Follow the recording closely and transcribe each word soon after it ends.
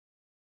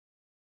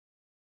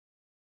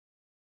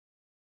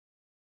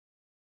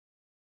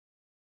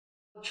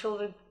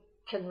Children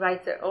can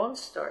write their own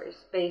stories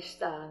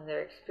based on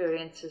their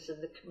experiences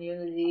in the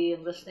community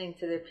and listening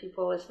to their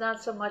people. It's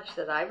not so much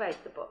that I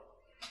write the book.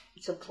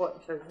 It's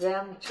important for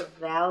them to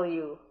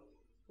value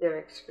their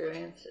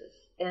experiences.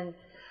 And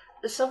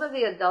some of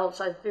the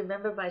adults, I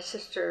remember my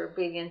sister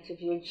being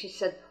interviewed, she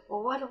said,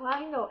 well, what do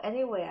I know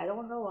anyway? I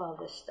don't know all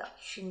this stuff.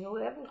 She knew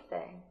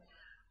everything.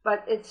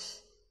 But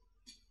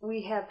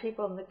we have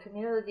people in the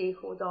community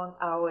who don't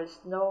always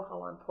know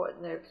how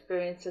important their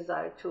experiences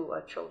are to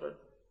our children.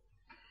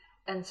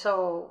 And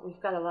so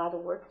we've got a lot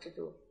of work to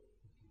do.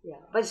 Yeah,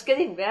 but it's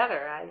getting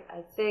better,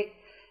 I think.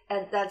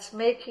 And that's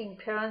making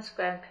parents,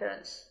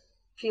 grandparents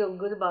feel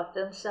good about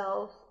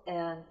themselves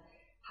and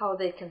how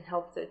they can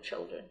help their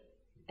children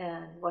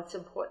and what's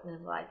important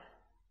in life.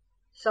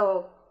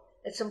 So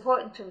it's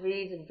important to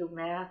read and do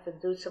math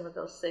and do some of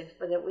those things,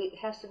 but it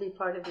has to be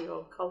part of your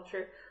own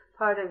culture,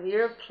 part of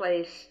your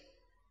place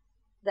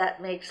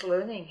that makes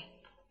learning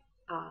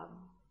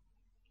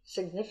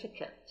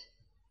significant.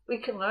 We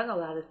can learn a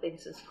lot of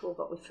things in school,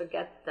 but we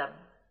forget them.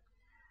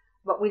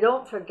 But we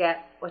don't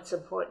forget what's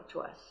important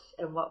to us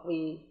and what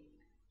we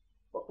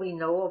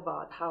know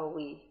about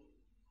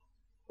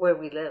where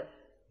we live.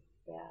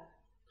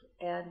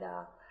 Yeah, and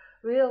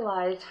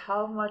realize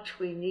how much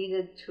we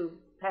needed to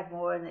have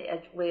more in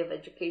the way of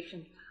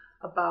education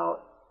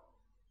about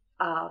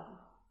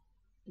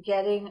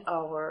getting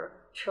our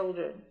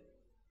children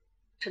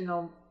to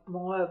know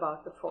more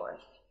about the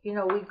forest. You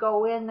know, we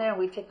go in there and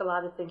we take a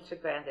lot of things for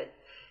granted.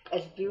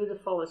 It's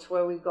beautiful, it's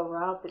where we go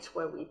up, it's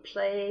where we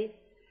play.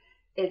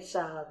 It's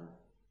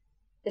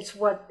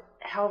what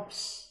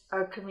helps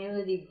our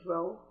community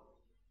grow.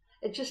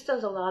 It just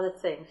does a lot of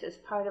things. It's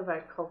part of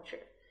our culture.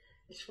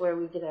 It's where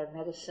we get our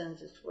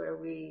medicines, it's where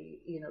we,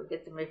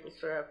 get the maple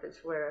syrup,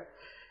 it's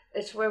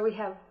where we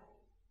have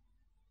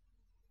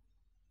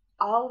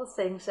all the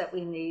things that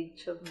we need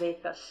to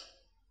make us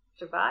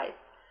survive.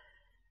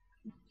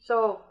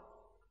 So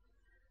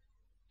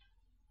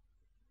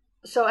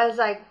as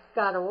I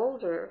got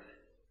older,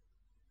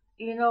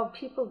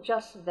 people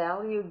just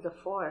valued the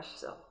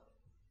forest, though.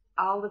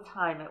 All the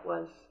time it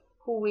was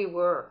who we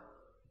were.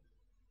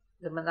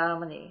 The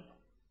Menominee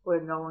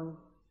were known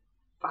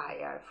by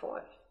our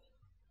forest.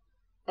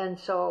 And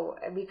so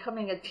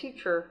becoming a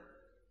teacher,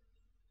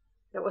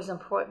 it was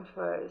important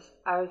for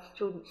our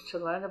students to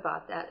learn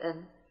about that.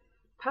 And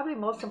probably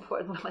most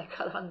important when I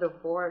got on the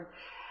board,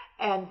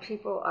 and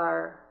people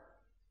are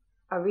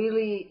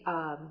really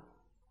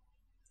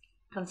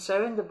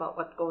concerned about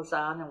what goes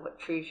on and what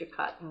trees you're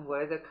cutting,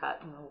 where they're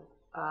cutting.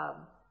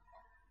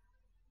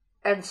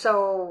 And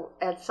so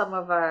at some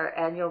of our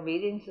annual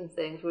meetings and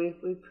things,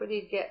 we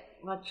pretty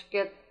much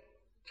get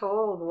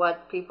told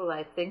what people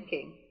are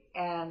thinking.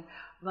 And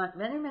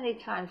many, many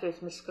times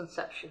there's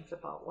misconceptions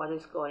about what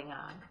is going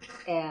on.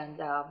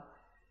 And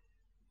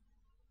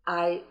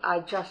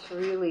I just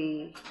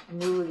really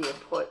knew the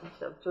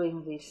importance of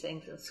doing these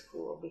things in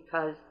school,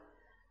 because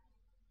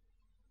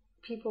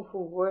people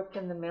who work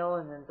in the mill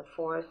and in the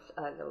forest,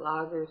 the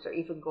loggers, or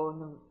even go in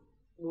the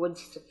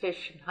woods to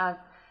fish and hunt,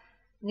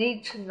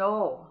 need to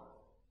know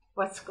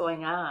what's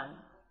going on.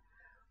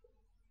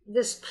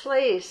 This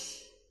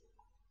place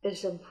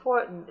is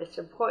important. It's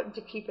important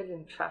to keep it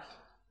in trust.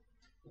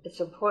 It's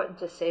important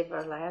to save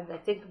our land. I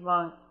think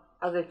among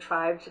other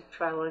tribes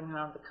traveling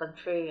around the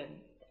country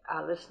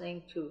and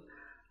listening to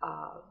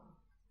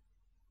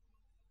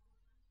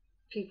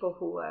people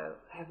who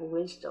have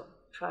wisdom,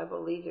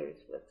 tribal leaders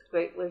with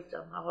great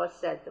wisdom, always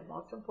said the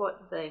most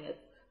important thing is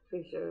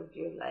preserve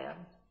your land,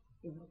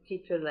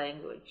 keep your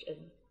language and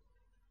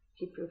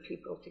keep your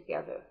people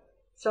together.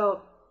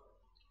 So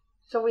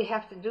we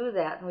have to do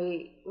that, and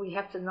we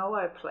have to know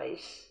our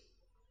place,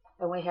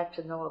 and we have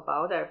to know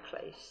about our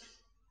place,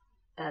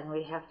 and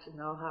we have to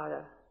know how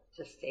to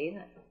sustain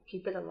it,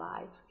 keep it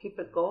alive, keep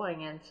it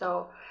going. And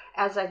so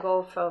as I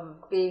go from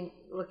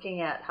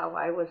looking at how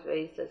I was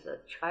raised as a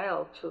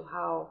child to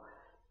how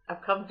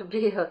I've come to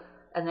be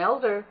an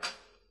elder,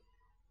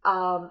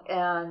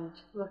 and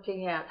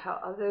looking at how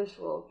others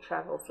will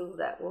travel through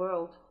that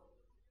world,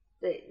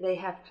 they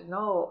have to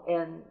know,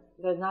 and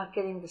they're not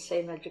getting the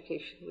same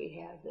education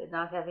we have. They're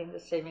not having the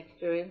same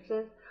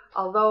experiences,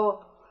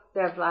 although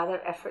there are a lot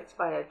of efforts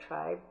by our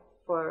tribe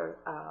for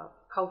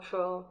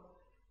cultural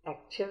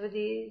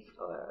activities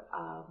or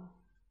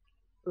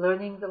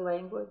learning the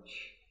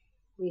language.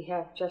 We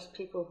have just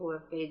people who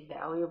have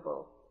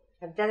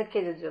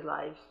dedicated their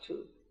lives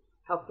to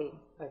helping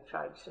our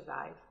tribe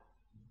survive.